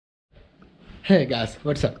Hey guys,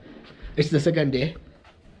 what's up? It's the second day,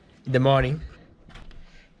 the morning.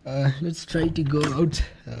 Let's try to go out.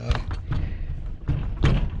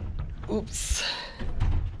 Oops.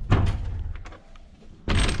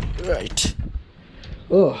 Right.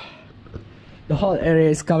 Oh, the whole area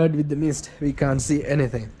is covered with the mist. We can't see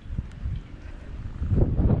anything.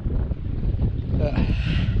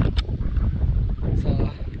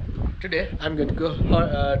 So today I'm going to go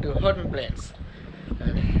to Horton Plains,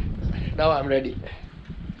 and now I'm ready.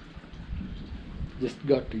 Just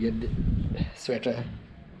got to get the sweater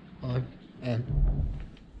on and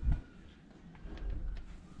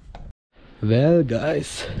well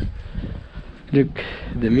guys, look,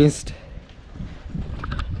 the mist.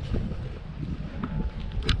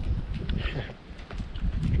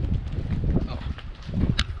 Oh,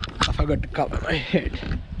 I forgot to cover my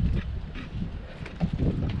head.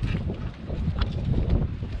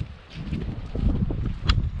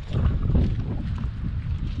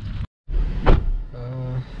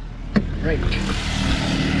 Right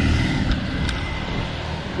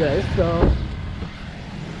guys, so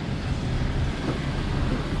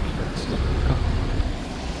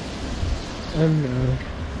and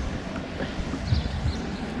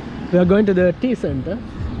we are going to the tea center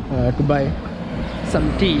to buy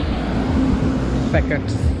some tea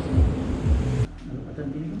packets.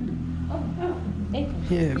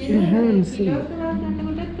 Here you can see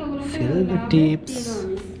silver tips,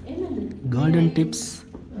 golden tips,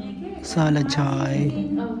 Sala chai.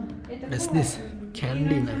 What's this?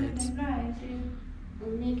 Candy nuts.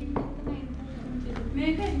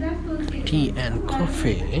 Tea and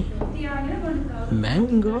coffee.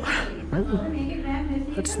 Mango.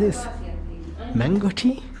 What's this? Mango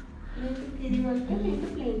tea?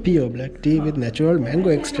 Pure black tea with natural mango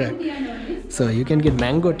extract. So you can get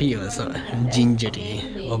mango tea also. And ginger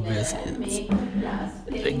tea, obviously.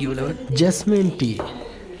 It's regular jasmine tea.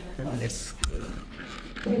 Let's go.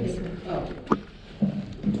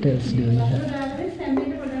 What else do we have?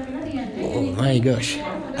 Oh my gosh,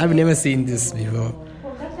 I've never seen this before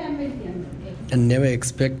and never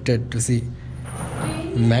expected to see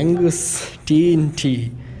mangosteen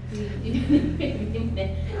tea.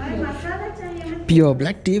 Pure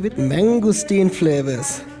black tea with mangosteen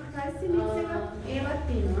flavors.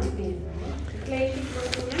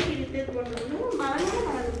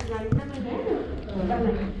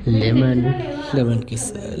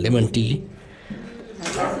 Lemon tea.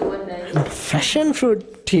 Passion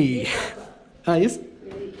fruit tea. Ah, yes?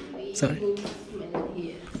 Sorry.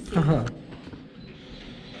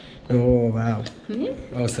 Oh, wow.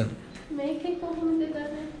 Awesome.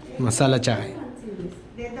 Masala chai.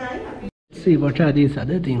 See, what are these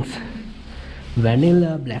other things?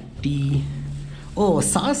 Vanilla black tea. Oh,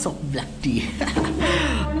 sauce of black tea.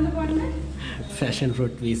 Passion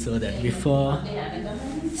fruit, we saw that before.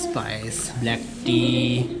 Spice, black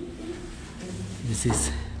tea. This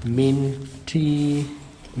is mint tea,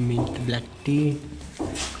 mint black tea,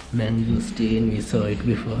 mangosteen, we saw it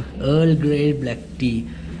before. Earl Grey black tea,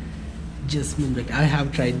 jasmine black. I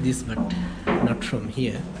have tried this, but not from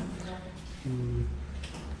here.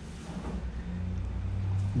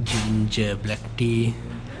 Ginger black tea,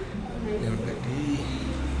 lemon black tea.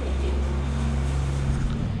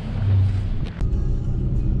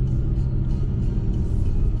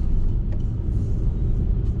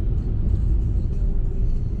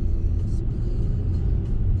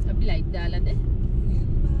 Like that,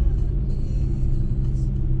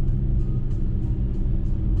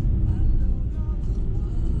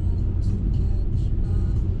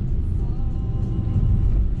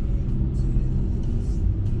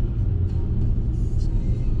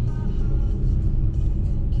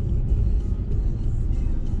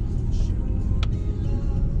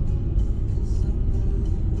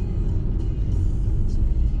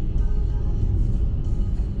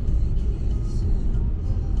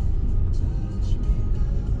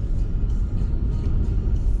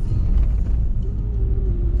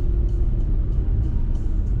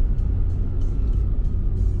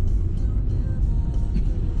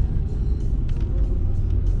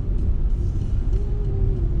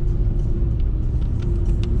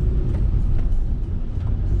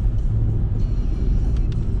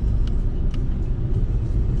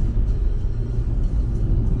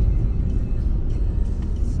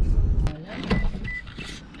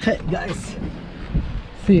 Hey guys,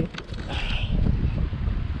 see.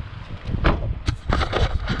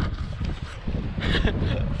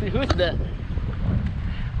 See who's there?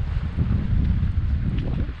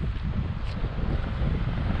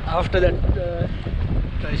 After that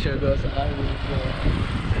treasure goes, I will go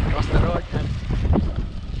cross the road and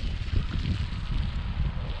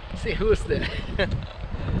See who's there.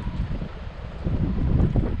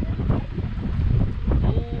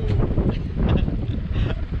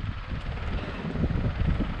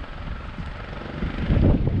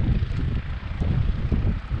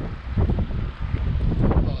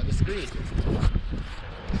 Oh, the screen.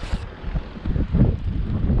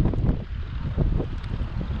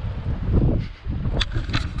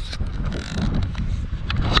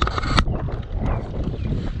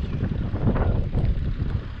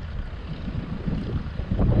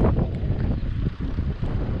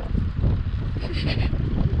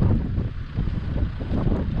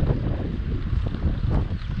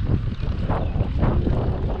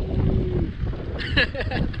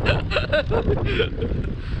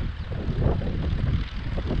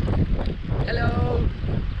 Hello.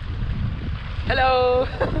 Hello.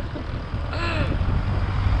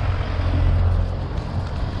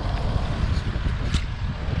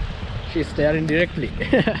 She's staring directly.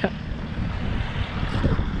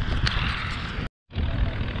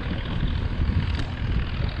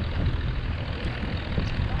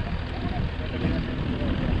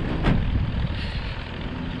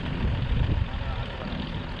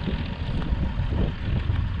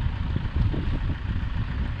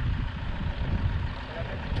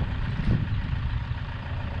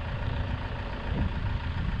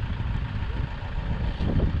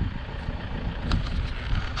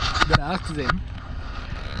 But ask them,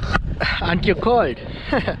 aren't you cold?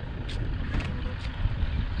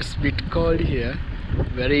 It's a bit cold here,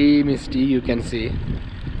 very misty, you can see,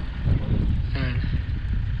 and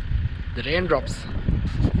the raindrops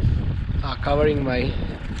are covering my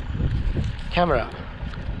camera.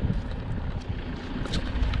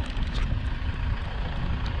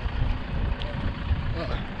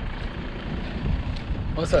 Oh.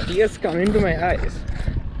 Also, tears come into my eyes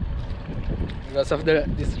because of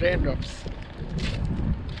these raindrops.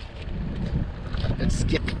 Let's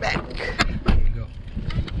get back. Go.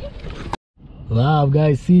 Wow,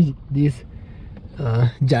 guys, see these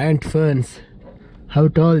giant ferns, how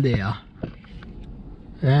tall they are.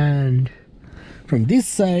 And from this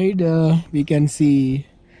side we can see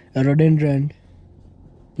a rhododendron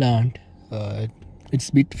plant. It's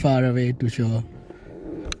a bit far away to show.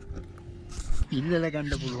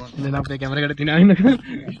 Then after camera got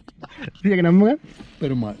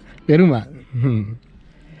Perumal.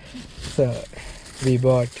 So we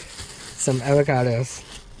bought some avocados.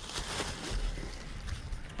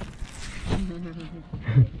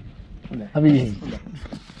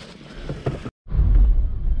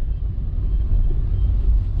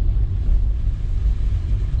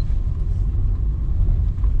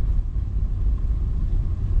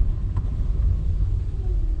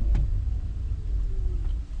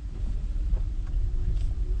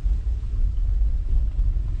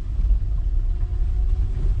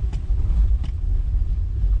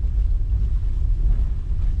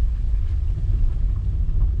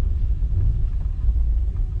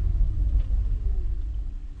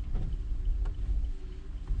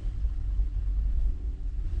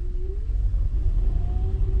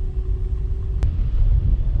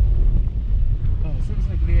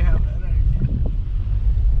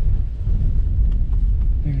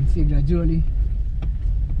 See, gradually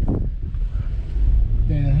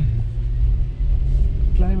the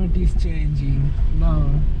climate is changing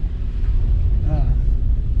now.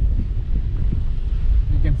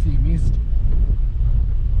 You can see mist.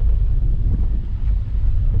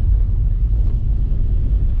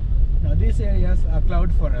 Now these areas are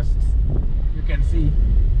cloud forests. You can see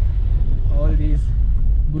all these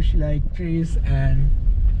bush-like trees and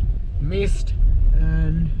mist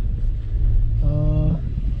and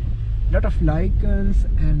lot of lichens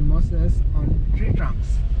and mosses on tree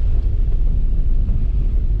trunks.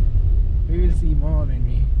 We will see more when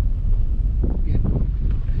we get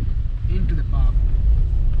into the park.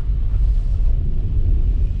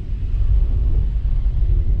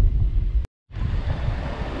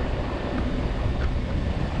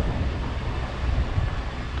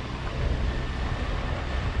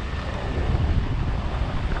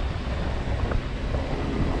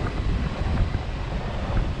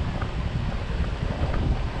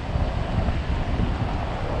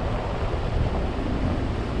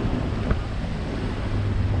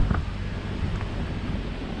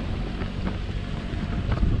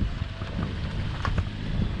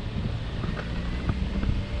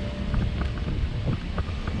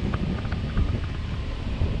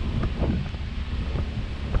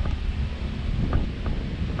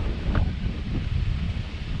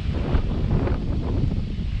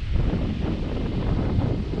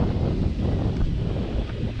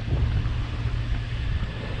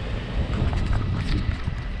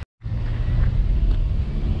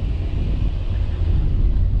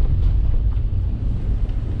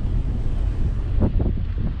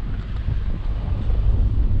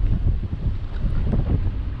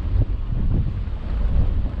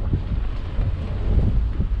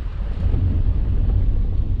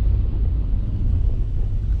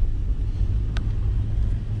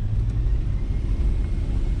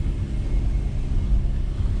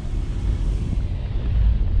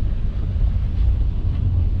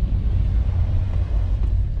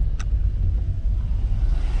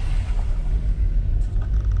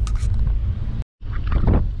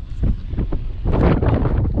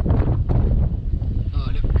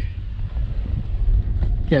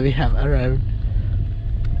 Yeah, we have arrived.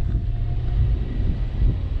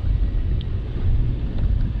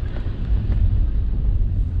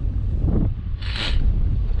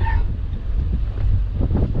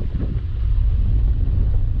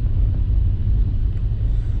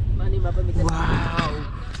 Wow,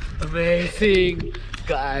 amazing,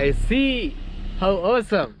 guys. See how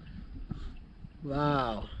awesome.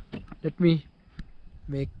 Wow, let me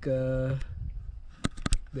make the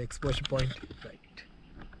exposure point right.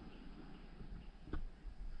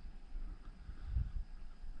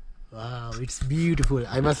 Wow, it's beautiful.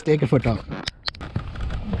 I must take a photo.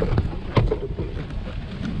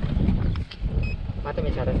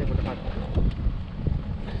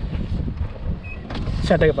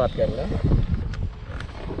 Shutter के बात कर रहा है.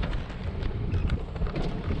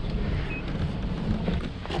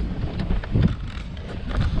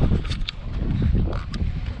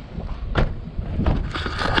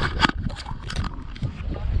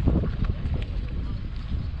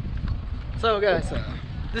 So guys,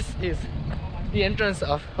 this is the entrance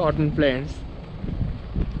of Horton Plains.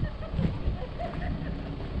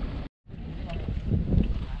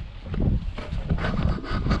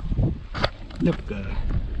 Look,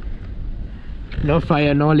 no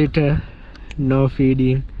fire, no litter, no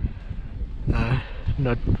feeding,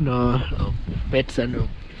 no pets, and no.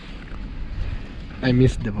 I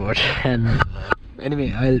missed the boat. And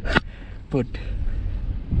anyway, I'll put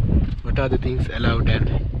what are the things allowed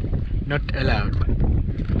and not allowed.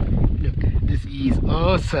 Look, this is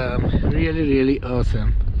awesome, really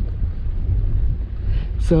awesome,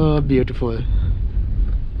 so beautiful.